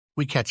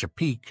We catch a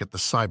peek at the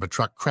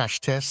Cybertruck crash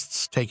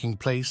tests taking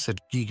place at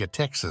Giga,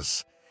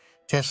 Texas.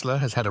 Tesla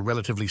has had a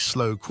relatively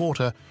slow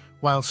quarter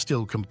while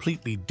still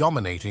completely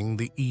dominating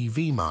the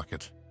EV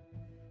market.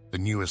 The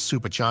newest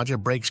supercharger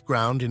breaks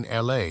ground in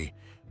LA,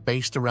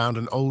 based around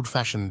an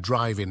old-fashioned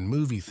drive-in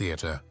movie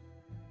theater.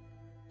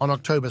 On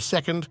October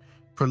 2nd,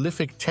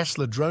 prolific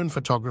Tesla drone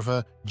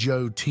photographer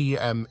Joe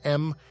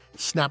TMM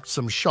snapped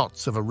some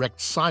shots of a wrecked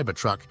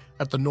Cybertruck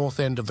at the north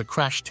end of the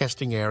crash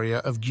testing area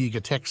of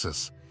Giga,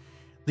 Texas.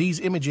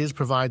 These images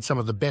provide some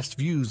of the best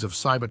views of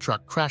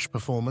Cybertruck crash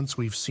performance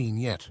we've seen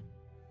yet.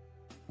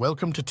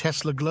 Welcome to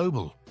Tesla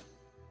Global.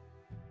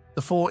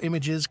 The 4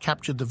 images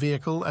captured the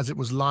vehicle as it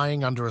was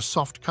lying under a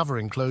soft cover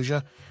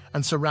enclosure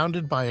and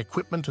surrounded by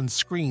equipment and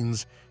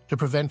screens to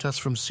prevent us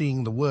from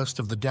seeing the worst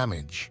of the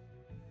damage.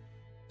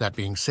 That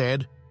being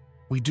said,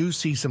 we do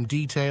see some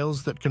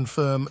details that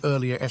confirm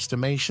earlier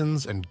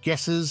estimations and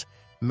guesses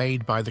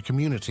made by the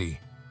community.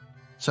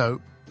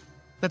 So,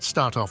 let's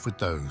start off with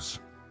those.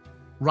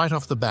 Right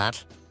off the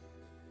bat,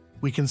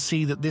 we can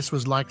see that this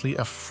was likely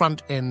a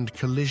front-end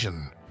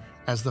collision.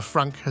 As the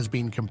frunk has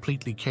been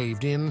completely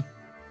caved in,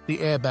 the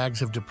airbags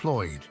have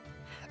deployed,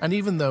 and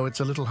even though it's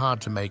a little hard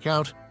to make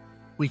out,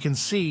 we can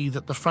see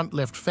that the front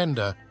left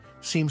fender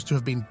seems to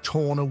have been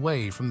torn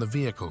away from the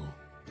vehicle.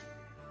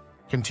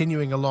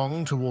 Continuing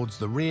along towards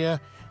the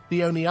rear,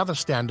 the only other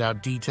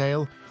standout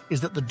detail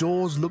is that the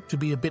doors look to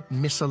be a bit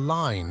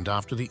misaligned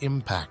after the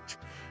impact,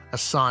 a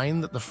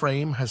sign that the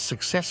frame has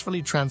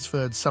successfully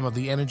transferred some of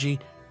the energy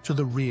to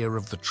the rear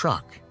of the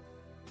truck.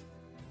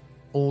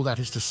 All that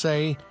is to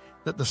say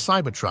that the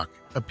Cybertruck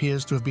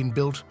appears to have been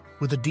built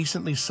with a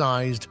decently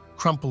sized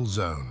crumple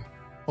zone,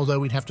 although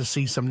we'd have to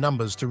see some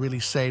numbers to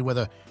really say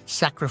whether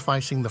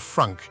sacrificing the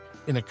frunk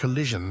in a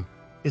collision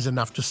is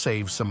enough to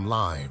save some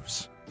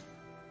lives.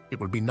 It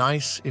would be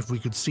nice if we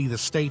could see the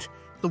state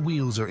the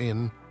wheels are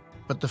in,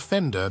 but the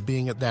fender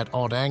being at that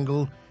odd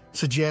angle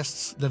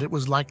suggests that it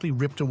was likely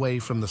ripped away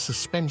from the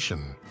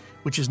suspension,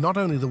 which is not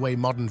only the way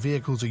modern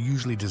vehicles are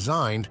usually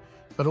designed,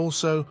 but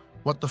also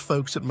what the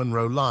folks at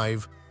Monroe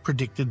Live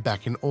predicted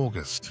back in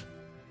August.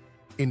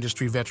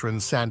 Industry veteran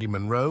Sandy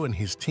Monroe and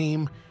his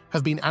team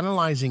have been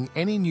analyzing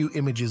any new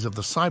images of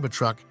the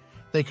Cybertruck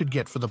they could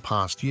get for the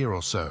past year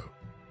or so.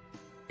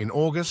 In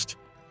August,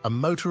 a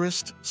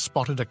motorist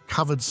spotted a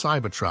covered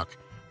Cybertruck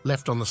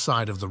left on the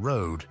side of the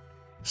road,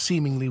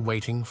 seemingly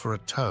waiting for a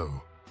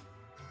tow.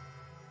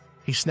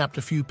 He snapped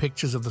a few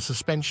pictures of the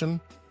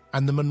suspension,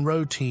 and the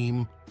Monroe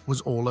team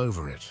was all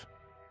over it.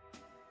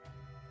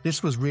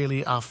 This was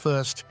really our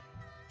first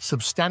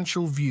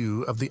substantial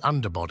view of the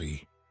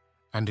underbody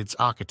and its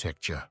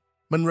architecture.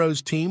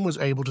 Monroe's team was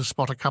able to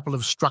spot a couple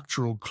of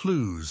structural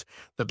clues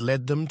that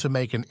led them to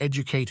make an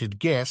educated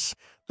guess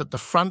that the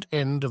front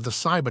end of the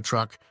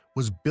Cybertruck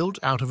was built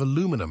out of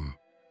aluminum,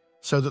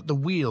 so that the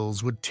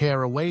wheels would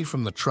tear away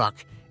from the truck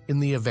in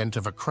the event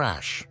of a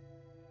crash.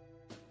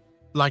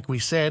 Like we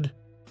said,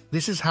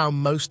 this is how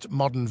most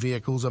modern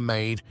vehicles are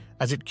made,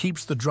 as it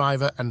keeps the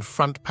driver and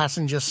front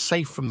passenger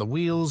safe from the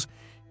wheels,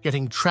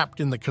 getting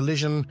trapped in the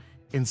collision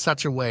in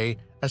such a way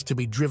as to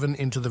be driven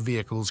into the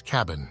vehicle's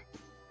cabin.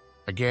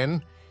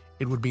 Again,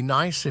 it would be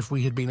nice if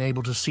we had been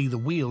able to see the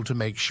wheel to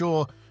make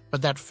sure,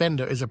 but that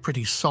fender is a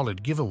pretty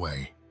solid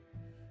giveaway.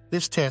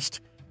 This test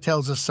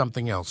tells us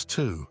something else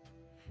too.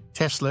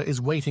 Tesla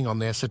is waiting on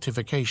their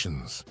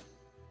certifications.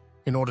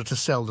 In order to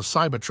sell the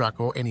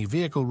Cybertruck, or any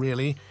vehicle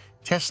really,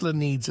 Tesla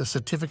needs a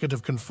certificate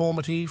of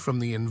conformity from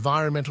the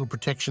Environmental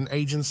Protection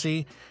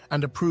Agency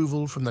and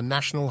approval from the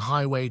National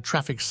Highway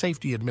Traffic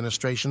Safety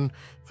Administration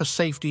for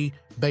safety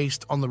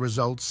based on the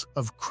results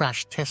of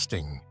crash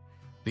testing.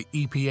 The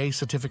EPA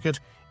certificate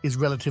is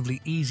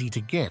relatively easy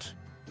to get.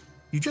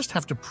 You just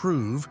have to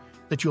prove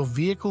that your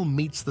vehicle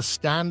meets the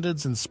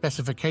standards and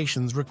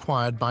specifications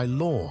required by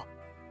law.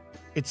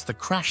 It's the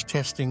crash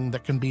testing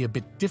that can be a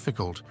bit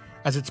difficult,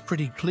 as it's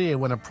pretty clear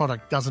when a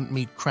product doesn't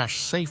meet crash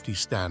safety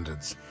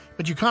standards,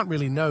 but you can't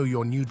really know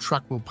your new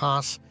truck will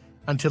pass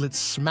until it's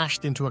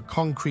smashed into a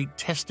concrete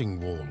testing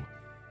wall.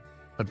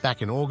 But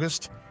back in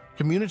August,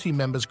 community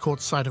members caught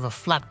sight of a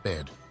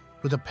flatbed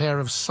with a pair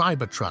of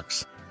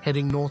Cybertrucks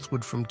heading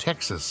northward from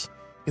Texas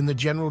in the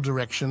general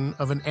direction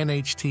of an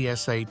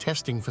NHTSA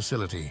testing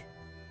facility.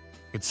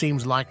 It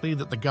seems likely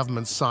that the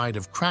government's side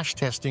of crash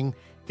testing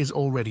is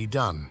already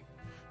done.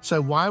 So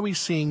why are we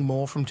seeing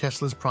more from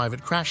Tesla's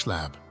private crash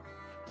lab?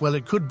 Well,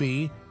 it could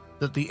be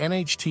that the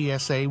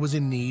NHTSA was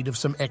in need of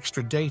some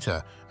extra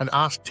data and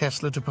asked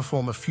Tesla to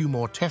perform a few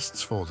more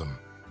tests for them.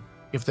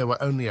 If there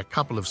were only a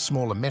couple of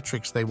smaller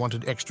metrics they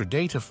wanted extra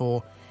data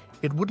for,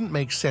 it wouldn't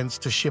make sense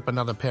to ship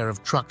another pair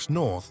of trucks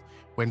north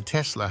when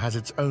Tesla has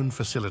its own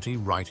facility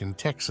right in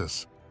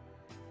Texas.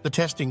 The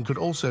testing could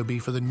also be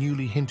for the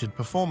newly hinted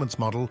performance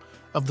model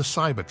of the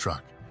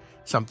Cybertruck,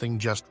 something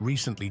just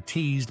recently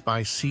teased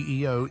by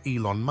CEO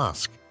Elon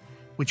Musk,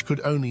 which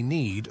could only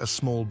need a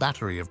small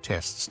battery of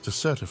tests to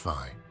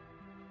certify.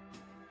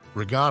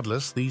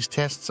 Regardless, these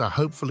tests are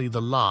hopefully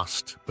the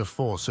last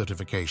before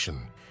certification,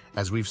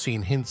 as we've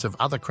seen hints of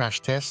other crash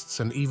tests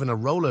and even a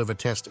rollover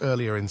test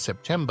earlier in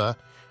September,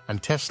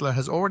 and Tesla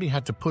has already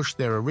had to push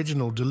their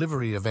original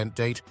delivery event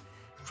date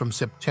from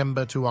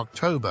September to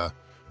October,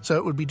 so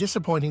it would be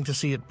disappointing to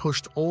see it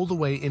pushed all the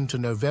way into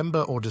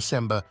November or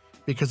December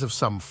because of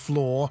some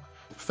flaw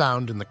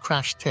found in the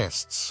crash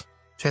tests.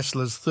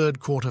 Tesla's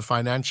third-quarter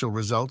financial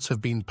results have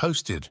been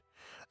posted,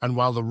 and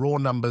while the raw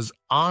numbers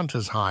aren't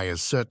as high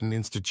as certain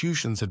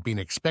institutions had been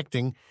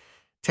expecting,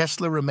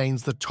 Tesla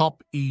remains the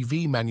top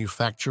EV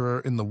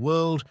manufacturer in the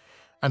world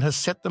and has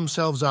set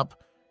themselves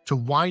up to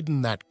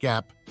widen that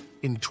gap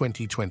in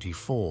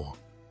 2024.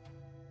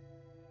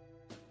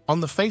 On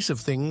the face of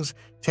things,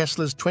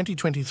 Tesla's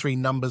 2023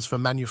 numbers for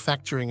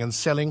manufacturing and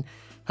selling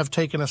have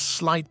taken a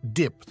slight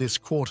dip this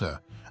quarter,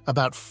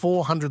 about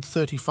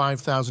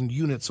 435,000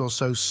 units or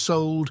so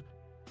sold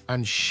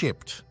and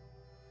shipped.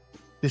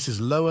 This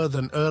is lower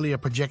than earlier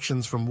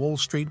projections from Wall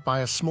Street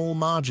by a small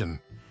margin,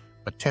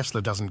 but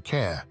Tesla doesn't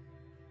care,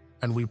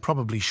 and we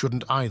probably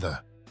shouldn't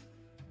either.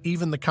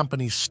 Even the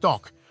company's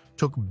stock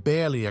took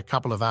barely a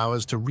couple of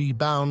hours to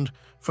rebound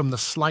from the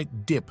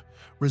slight dip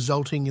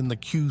resulting in the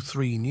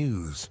Q3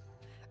 news.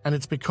 And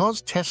it's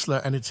because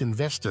Tesla and its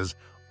investors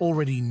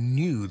already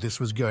knew this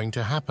was going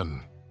to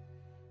happen.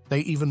 They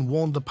even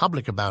warned the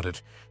public about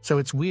it, so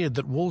it's weird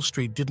that Wall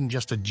Street didn't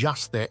just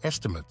adjust their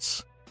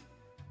estimates.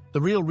 The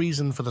real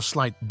reason for the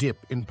slight dip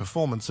in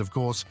performance, of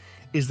course,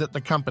 is that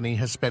the company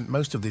has spent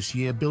most of this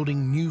year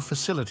building new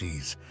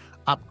facilities,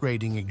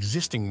 upgrading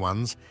existing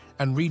ones,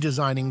 and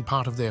redesigning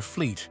part of their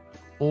fleet,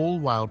 all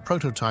while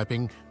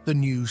prototyping the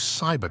new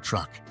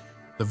Cybertruck,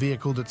 the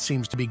vehicle that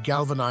seems to be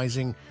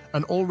galvanizing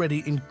an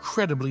already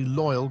incredibly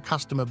loyal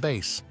customer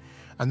base.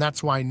 And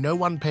that's why no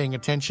one paying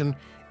attention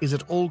is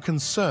at all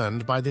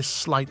concerned by this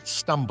slight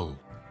stumble.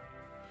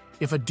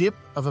 If a dip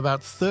of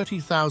about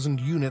 30,000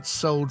 units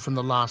sold from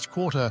the last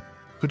quarter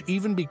could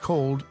even be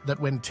called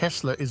that when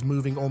Tesla is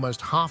moving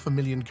almost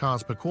 500,000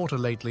 cars per quarter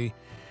lately,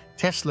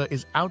 Tesla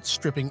is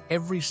outstripping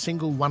every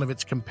single one of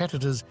its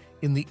competitors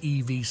in the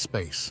EV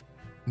space.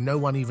 No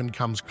one even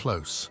comes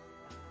close.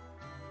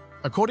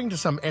 According to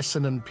some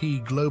S&P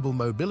Global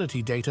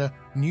Mobility data,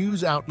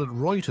 news outlet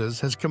Reuters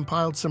has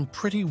compiled some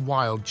pretty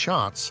wild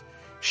charts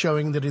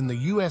showing that in the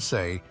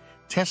USA,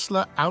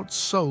 Tesla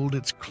outsold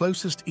its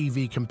closest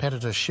EV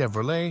competitor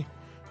Chevrolet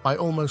by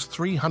almost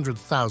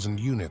 300,000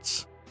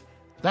 units.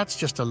 That's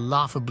just a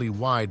laughably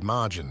wide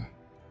margin.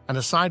 And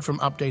aside from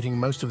updating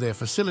most of their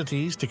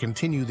facilities to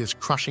continue this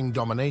crushing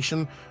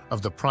domination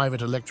of the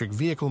private electric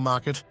vehicle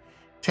market,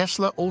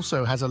 Tesla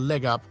also has a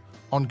leg up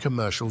on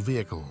commercial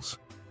vehicles.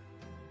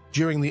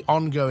 During the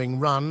ongoing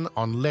run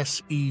on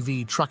less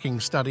EV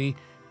trucking study,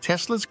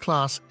 Tesla's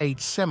Class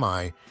 8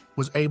 Semi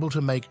was able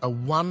to make a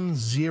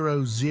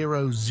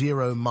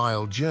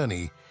 1,000-mile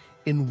journey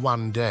in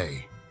one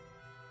day.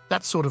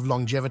 That sort of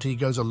longevity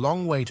goes a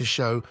long way to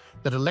show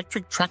that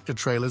electric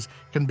tractor-trailers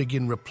can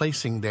begin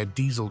replacing their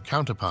diesel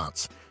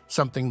counterparts,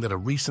 something that a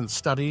recent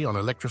study on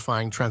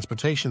electrifying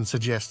transportation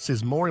suggests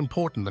is more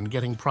important than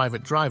getting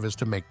private drivers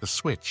to make the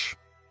switch.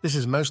 This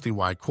is mostly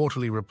why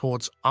quarterly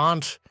reports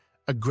aren't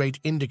a great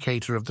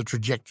indicator of the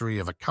trajectory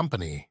of a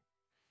company.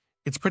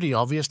 It's pretty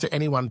obvious to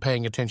anyone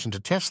paying attention to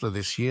Tesla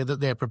this year that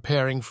they're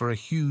preparing for a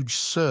huge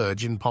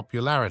surge in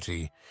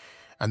popularity,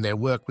 and their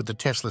work with the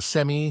Tesla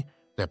Semi,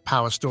 their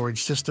power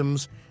storage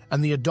systems,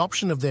 and the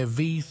adoption of their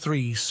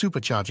V3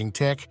 supercharging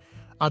tech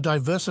are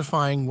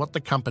diversifying what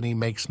the company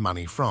makes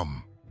money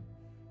from.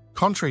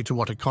 Contrary to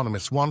what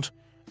economists want,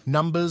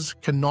 numbers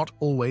cannot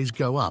always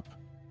go up,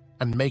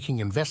 and making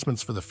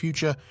investments for the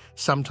future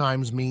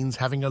sometimes means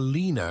having a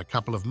leaner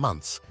couple of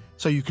months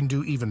so you can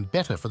do even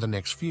better for the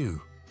next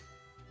few.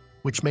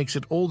 Which makes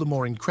it all the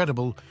more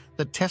incredible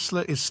that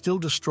Tesla is still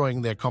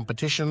destroying their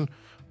competition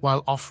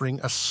while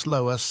offering a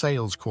slower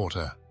sales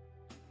quarter.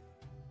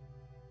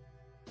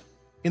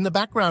 In the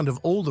background of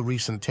all the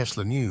recent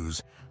Tesla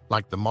news,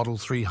 like the Model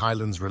 3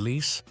 Highlands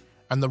release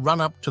and the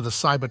run-up to the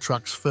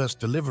Cybertruck's first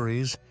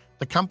deliveries,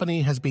 the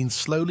company has been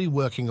slowly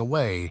working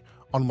away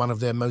on one of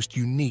their most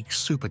unique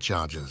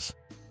superchargers.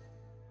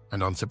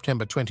 And on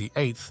September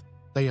 28th,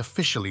 they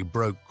officially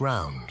broke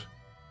ground.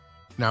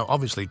 Now,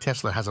 obviously,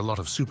 Tesla has a lot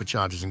of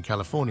superchargers in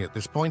California at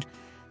this point,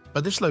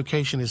 but this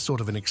location is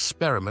sort of an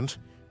experiment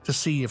to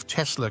see if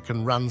Tesla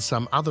can run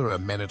some other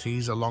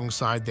amenities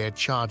alongside their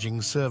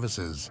charging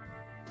services.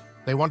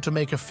 They want to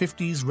make a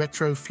 50s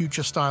retro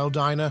future-style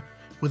diner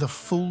with a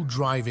full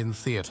drive-in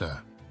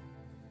theater.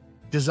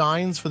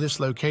 Designs for this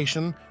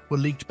location were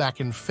leaked back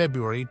in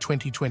February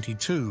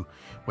 2022,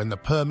 when the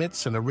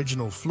permits and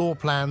original floor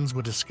plans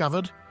were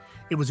discovered.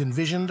 It was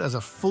envisioned as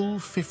a full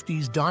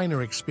 50s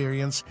diner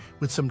experience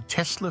with some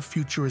Tesla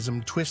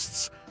futurism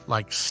twists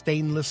like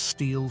stainless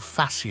steel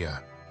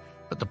fascia.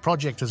 But the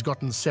project has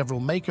gotten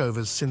several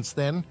makeovers since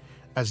then,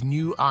 as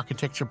new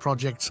architecture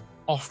projects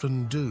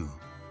often do.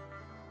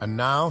 And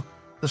now,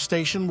 the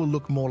station will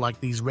look more like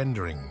these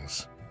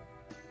renderings.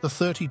 The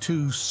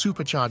 32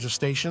 Supercharger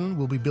station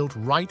will be built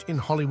right in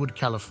Hollywood,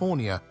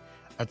 California,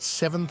 at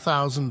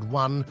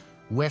 7001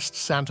 West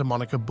Santa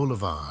Monica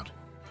Boulevard.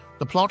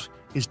 The plot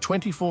is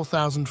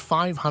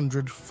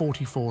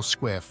 24,544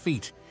 square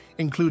feet,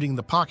 including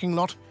the parking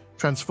lot,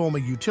 transformer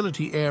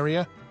utility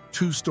area,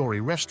 two-story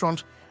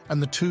restaurant,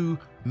 and the two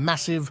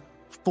massive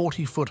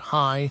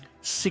 40-foot-high,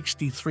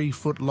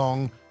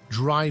 63-foot-long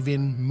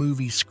drive-in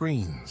movie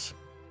screens.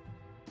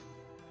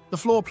 The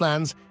floor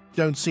plans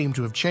don't seem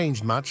to have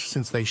changed much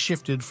since they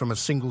shifted from a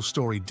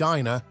single-story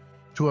diner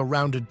to a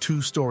rounded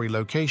two-story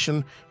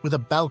location with a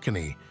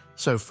balcony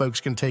so folks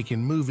can take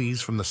in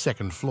movies from the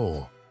second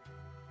floor.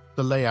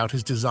 The layout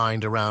is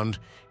designed around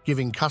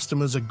giving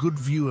customers a good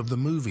view of the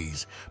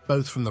movies,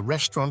 both from the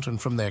restaurant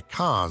and from their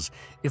cars,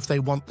 if they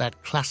want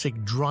that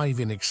classic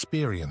drive-in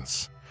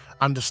experience.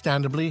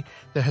 Understandably,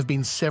 there have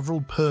been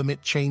several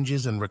permit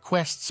changes and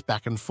requests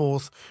back and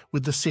forth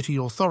with the city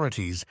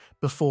authorities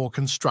before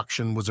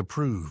construction was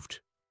approved.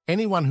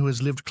 Anyone who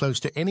has lived close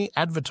to any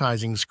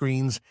advertising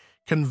screens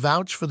can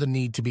vouch for the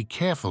need to be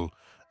careful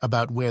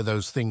about where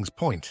those things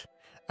point,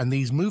 and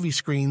these movie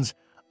screens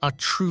are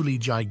truly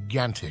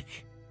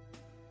gigantic.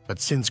 But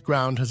since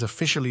ground has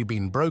officially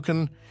been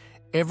broken,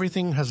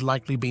 everything has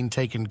likely been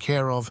taken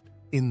care of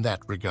in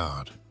that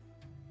regard.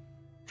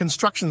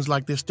 Constructions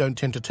like this don't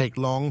tend to take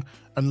long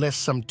unless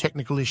some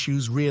technical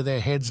issues rear their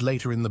heads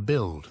later in the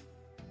build.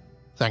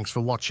 Thanks for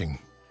watching.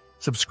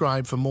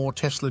 Subscribe for more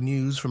Tesla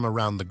news from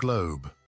around the globe.